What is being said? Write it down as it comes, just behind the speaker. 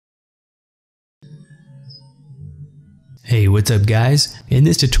Hey, what's up guys? In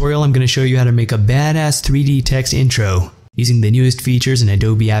this tutorial I'm going to show you how to make a badass 3D text intro using the newest features in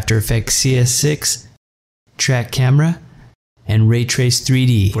Adobe After Effects CS6, Track Camera, and Raytrace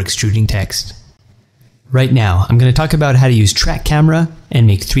 3D for extruding text. Right now, I'm going to talk about how to use Track Camera and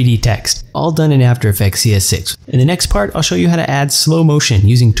make 3D text, all done in After Effects CS6. In the next part, I'll show you how to add slow motion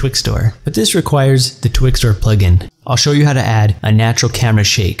using Twixtor, but this requires the Twixtor plugin. I'll show you how to add a natural camera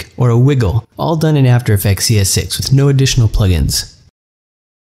shake or a wiggle, all done in After Effects CS6 with no additional plugins.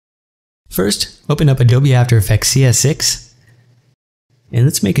 First, open up Adobe After Effects CS6, and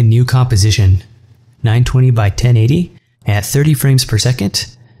let's make a new composition, 920 by 1080 at 30 frames per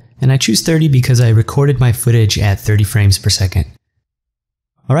second. And I choose 30 because I recorded my footage at 30 frames per second.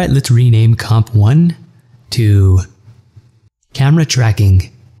 Alright, let's rename comp 1 to camera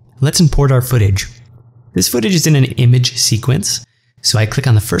tracking. Let's import our footage. This footage is in an image sequence, so I click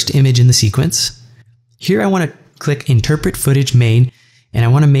on the first image in the sequence. Here I want to click interpret footage main, and I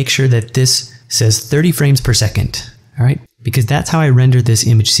want to make sure that this says 30 frames per second. Alright, because that's how I render this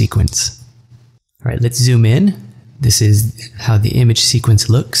image sequence. Alright, let's zoom in. This is how the image sequence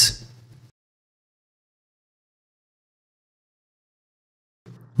looks.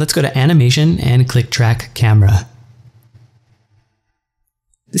 Let's go to animation and click track camera.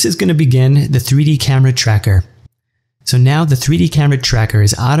 This is going to begin the 3D camera tracker. So now the 3D camera tracker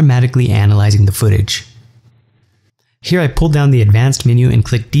is automatically analyzing the footage. Here I pull down the advanced menu and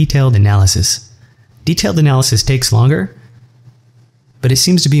click detailed analysis. Detailed analysis takes longer, but it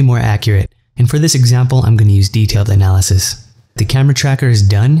seems to be more accurate. And for this example, I'm going to use detailed analysis. The camera tracker is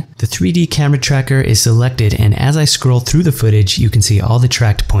done. The 3D camera tracker is selected, and as I scroll through the footage, you can see all the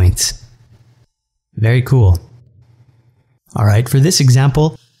tracked points. Very cool. Alright, for this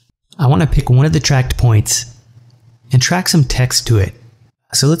example, I want to pick one of the tracked points and track some text to it.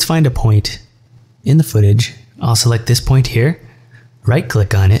 So let's find a point in the footage. I'll select this point here, right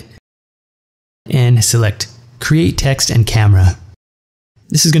click on it, and select Create Text and Camera.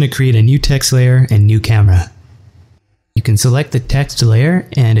 This is going to create a new text layer and new camera. You can select the text layer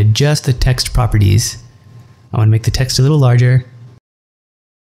and adjust the text properties. I want to make the text a little larger.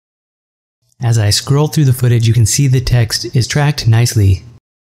 As I scroll through the footage, you can see the text is tracked nicely.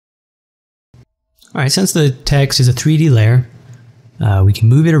 Alright, since the text is a 3D layer, we can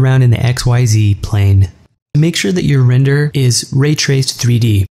move it around in the XYZ plane. Make sure that your render is Raytraced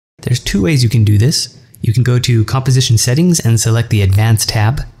 3D. There's two ways you can do this. You can go to Composition Settings and select the Advanced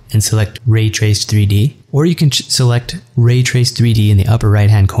tab and select Raytrace 3D, or you can select Raytrace 3D in the upper right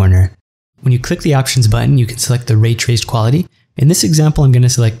hand corner. When you click the Options button, you can select the Ray Traced quality. In this example, I'm going to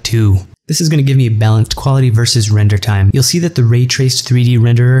select 2. This is going to give me a balanced quality versus render time. You'll see that the Ray Traced 3D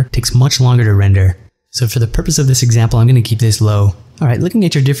renderer takes much longer to render. So for the purpose of this example, I'm going to keep this low. Alright, looking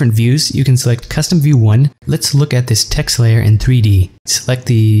at your different views, you can select Custom View 1. Let's look at this text layer in 3D. Select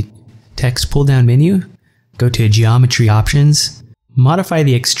the text pull down menu, go to Geometry Options, modify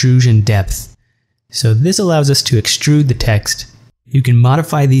the extrusion depth. So this allows us to extrude the text. You can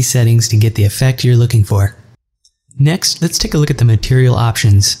modify these settings to get the effect you're looking for. Next, let's take a look at the material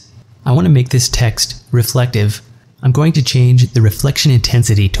options. I want to make this text reflective. I'm going to change the reflection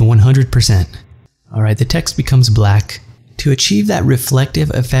intensity to 100%. Alright, the text becomes black. To achieve that reflective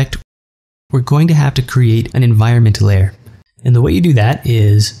effect, we're going to have to create an environment layer. And the way you do that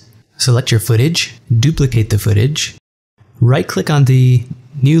is select your footage, duplicate the footage, right-click on the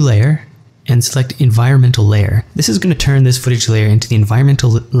new layer, and select environmental layer. This is going to turn this footage layer into the environmental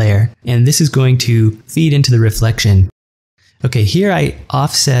layer, and this is going to feed into the reflection. Okay, here I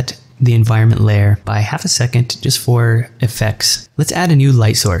offset the environment layer by ½ second just for effects. Let's add a new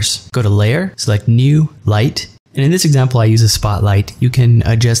light source. Go to Layer, select New Light, and in this example I use a spotlight. You can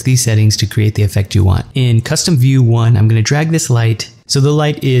adjust these settings to create the effect you want. In Custom View 1, I'm going to drag this light so the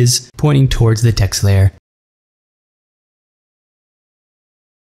light is pointing towards the text layer.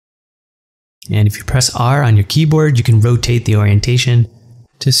 And if you press R on your keyboard, you can rotate the orientation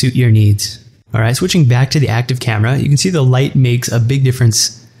to suit your needs. Alright, switching back to the active camera, you can see the light makes a big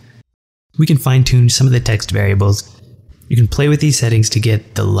difference. We can fine-tune some of the text variables. You can play with these settings to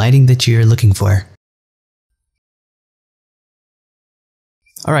get the lighting that you're looking for.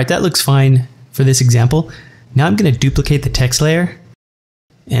 Alright, that looks fine for this example. Now I'm going to duplicate the text layer,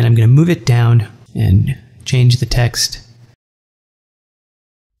 and I'm going to move it down and change the text.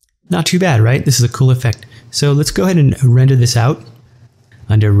 Not too bad, right? This is a cool effect. So let's go ahead and render this out.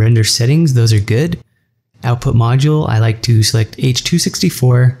 Under Render Settings, those are good. Output Module, I like to select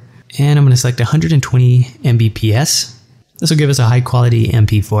H264, and I'm going to select 120 Mbps. This will give us a high quality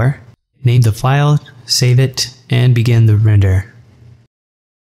MP4. Name the file, save it, and begin the render.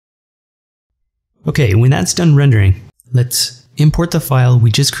 Okay, when that's done rendering, Let's import the file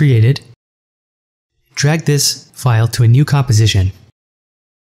we just created. Drag this file to a new composition.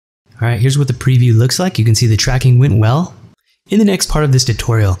 Alright, here's what the preview looks like. You can see the tracking went well. In the next part of this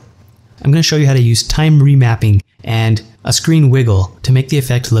tutorial, I'm going to show you how to use time remapping and a screen wiggle to make the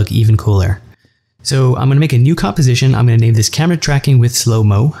effect look even cooler. So I'm going to make a new composition. I'm going to name this camera tracking with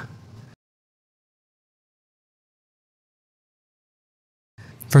slow-mo.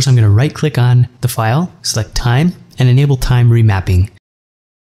 First, I'm going to right click on the file, select time, and enable time remapping.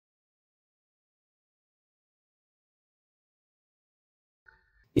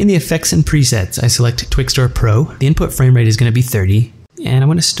 In the effects and presets, I select Twixtor Pro. The input frame rate is going to be 30, and I'm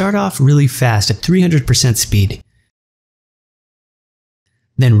going to start off really fast at 300% speed.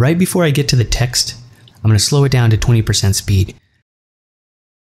 Then right before I get to the text, I'm going to slow it down to 20% speed.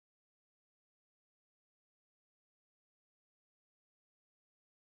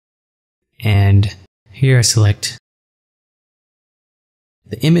 And here I select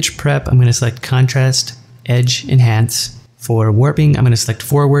the image prep. I'm going to select contrast, edge, enhance. For warping, I'm going to select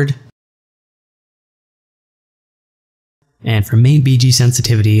forward. And for main BG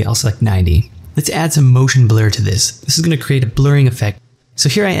sensitivity, I'll select 90. Let's add some motion blur to this. This is going to create a blurring effect. So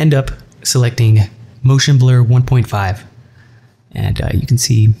here I end up selecting motion blur 1.5. And you can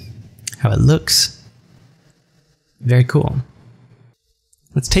see how it looks. Very cool.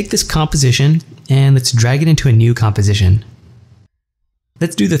 Let's take this composition and let's drag it into a new composition.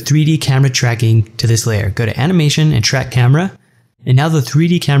 Let's do the 3D camera tracking to this layer. Go to animation and track camera. And now the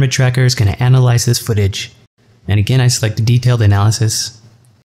 3D camera tracker is going to analyze this footage. And again, I select detailed analysis.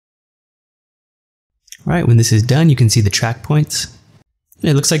 Alright, when this is done, you can see the track points.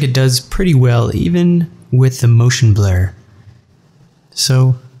 And it looks like it does pretty well, even with the motion blur.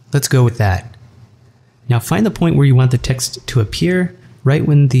 So let's go with that. Now find the point where you want the text to appear right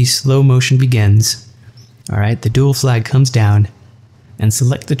when the slow motion begins. Alright, the dual flag comes down. And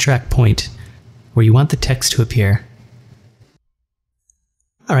select the track point where you want the text to appear.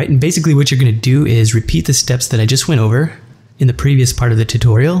 Alright, and basically what you're going to do is repeat the steps that I just went over in the previous part of the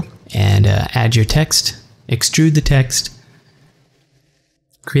tutorial and add your text, extrude the text,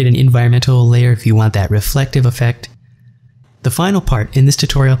 create an environmental layer if you want that reflective effect. The final part in this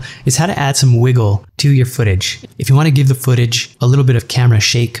tutorial is how to add some wiggle to your footage if you want to give the footage a little bit of camera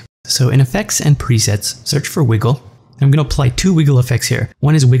shake. So in effects and presets, search for wiggle. I'm going to apply two wiggle effects here.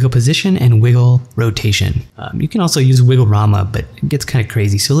 One is wiggle position and wiggle rotation. You can also use wiggle rama, but it gets kind of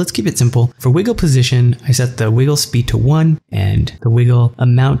crazy. So let's keep it simple. For wiggle position, I set the wiggle speed to 1 and the wiggle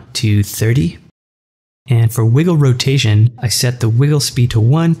amount to 30. And for wiggle rotation, I set the wiggle speed to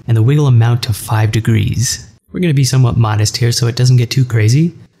 1 and the wiggle amount to 5 degrees. We're going to be somewhat modest here so it doesn't get too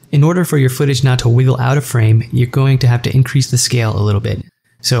crazy. In order for your footage not to wiggle out of frame, you're going to have to increase the scale a little bit.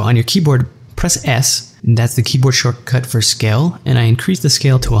 So on your keyboard, press S. And that's the keyboard shortcut for scale, and I increase the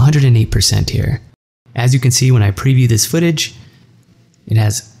scale to 108% here. As you can see when I preview this footage, it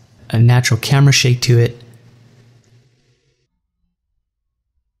has a natural camera shake to it.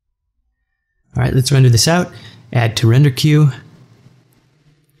 Alright, let's render this out. Add to render queue.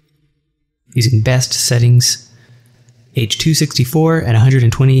 Using best settings, H.264 at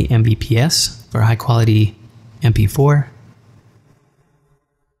 120 Mbps for high quality MP4.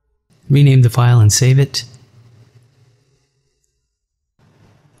 Rename the file and save it.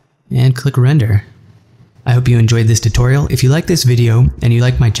 And click render. I hope you enjoyed this tutorial. If you like this video and you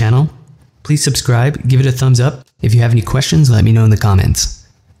like my channel, please subscribe, give it a thumbs up. If you have any questions, let me know in the comments.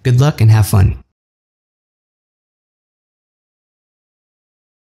 Good luck and have fun.